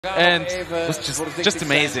and was just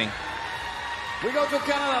amazing. We go to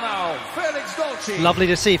Canada now. Félix Dolci. Lovely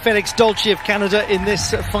to see Félix Dolci of Canada in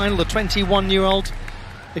this final, the 21-year-old.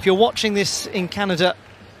 If you're watching this in Canada,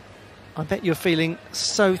 I bet you're feeling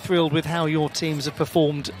so thrilled with how your teams have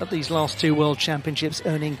performed at these last two World Championships,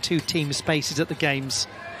 earning 2 team spaces at the Games.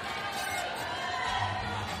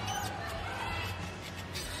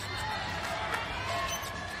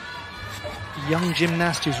 Young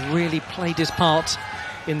gymnast who's really played his part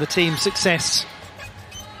in the team's success.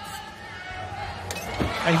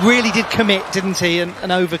 He really did commit, didn't he? And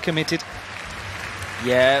overcommitted.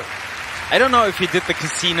 Yeah, I don't know if he did the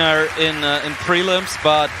casino in prelims,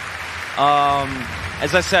 but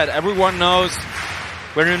as I said, everyone knows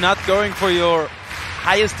when you're not going for your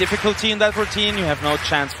highest difficulty in that routine, you have no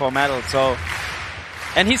chance for a medal. So,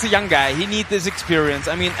 and he's a young guy. He needs this experience.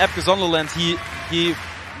 I mean, Epke Zonderland, he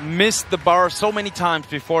missed the bar so many times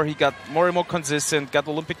before he got more and more consistent, got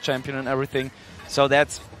Olympic champion and everything. So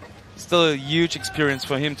that's still a huge experience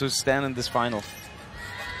for him to stand in this final.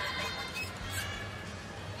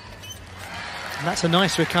 And that's a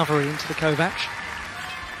nice recovery into the Kovac.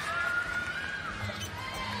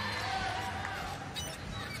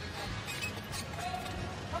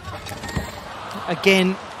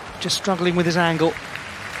 Again, just struggling with his angle.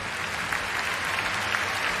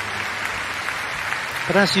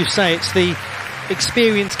 But as you say, it's the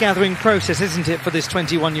experience gathering process, isn't it, for this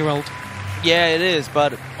 21-year-old? Yeah, it is.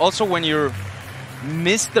 But also when you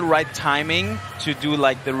miss the right timing to do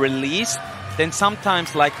like the release, then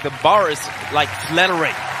sometimes like the bar is like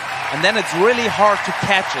fluttering. And then it's really hard to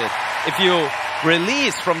catch it. If you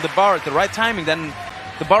release from the bar at the right timing, then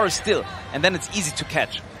the bar is still. And then it's easy to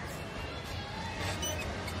catch.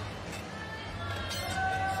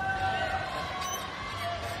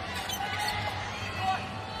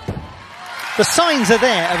 The signs are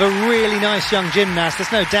there of a really nice young gymnast,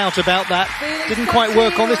 there's no doubt about that. Didn't quite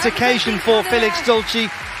work on this occasion for Félix Dolci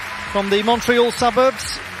from the Montreal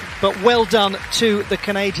suburbs, but well done to the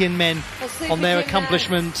Canadian men on their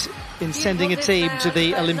accomplishment in sending a team to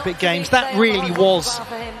the Olympic Games. That really was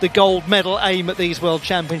the gold medal aim at these World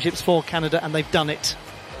Championships for Canada, and they've done it.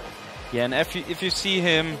 Yeah, and if you see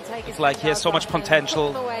him, it's like he has so much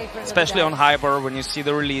potential, especially on high bar, when you see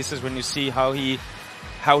the releases, when you see how he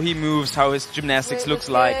moves, how his gymnastics looks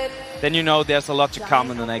like, then you know there's a lot to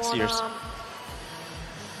come in the next years.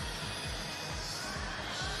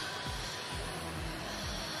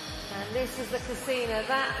 And this is the casino,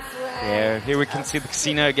 that's where... Yeah, here we can see the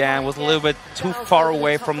casino again. Was a little bit too far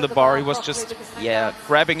away from the bar. He was just, yeah,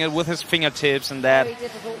 grabbing it with his fingertips, and that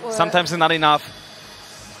sometimes is not enough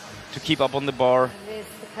to keep up on the bar.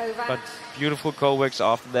 But beautiful Kovacs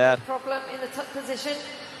after that. Problem in the top position.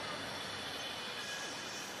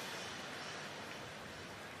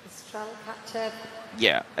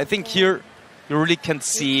 Yeah, I think here you really can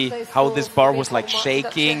see how this bar was like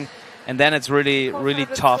shaking, and then it's really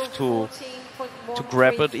tough to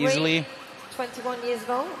grab it easily. 21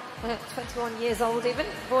 years old even,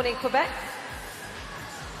 born in Quebec.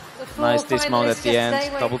 Nice dismount at the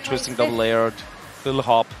end, double twisting, double layered, little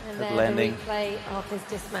hop at landing. Replay of his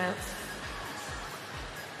dismount.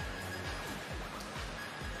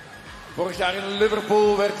 Vorig jaar in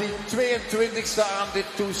Liverpool werd hij 22e aan dit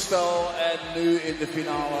toestel. En nu in de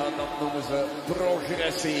finale, dat noemen ze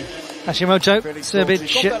progressie. Hashimoto,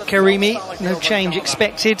 Serbic, Karimi, no change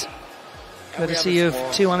expected. Courtesy of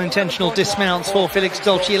 2 unintentional dismounts for Félix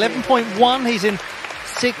Dolci. 11.1, he's in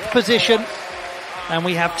 6th position. And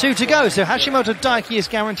we have 2 to go, so Hashimoto Daiki is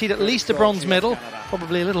guaranteed at least a bronze medal,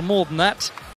 probably a little more than that.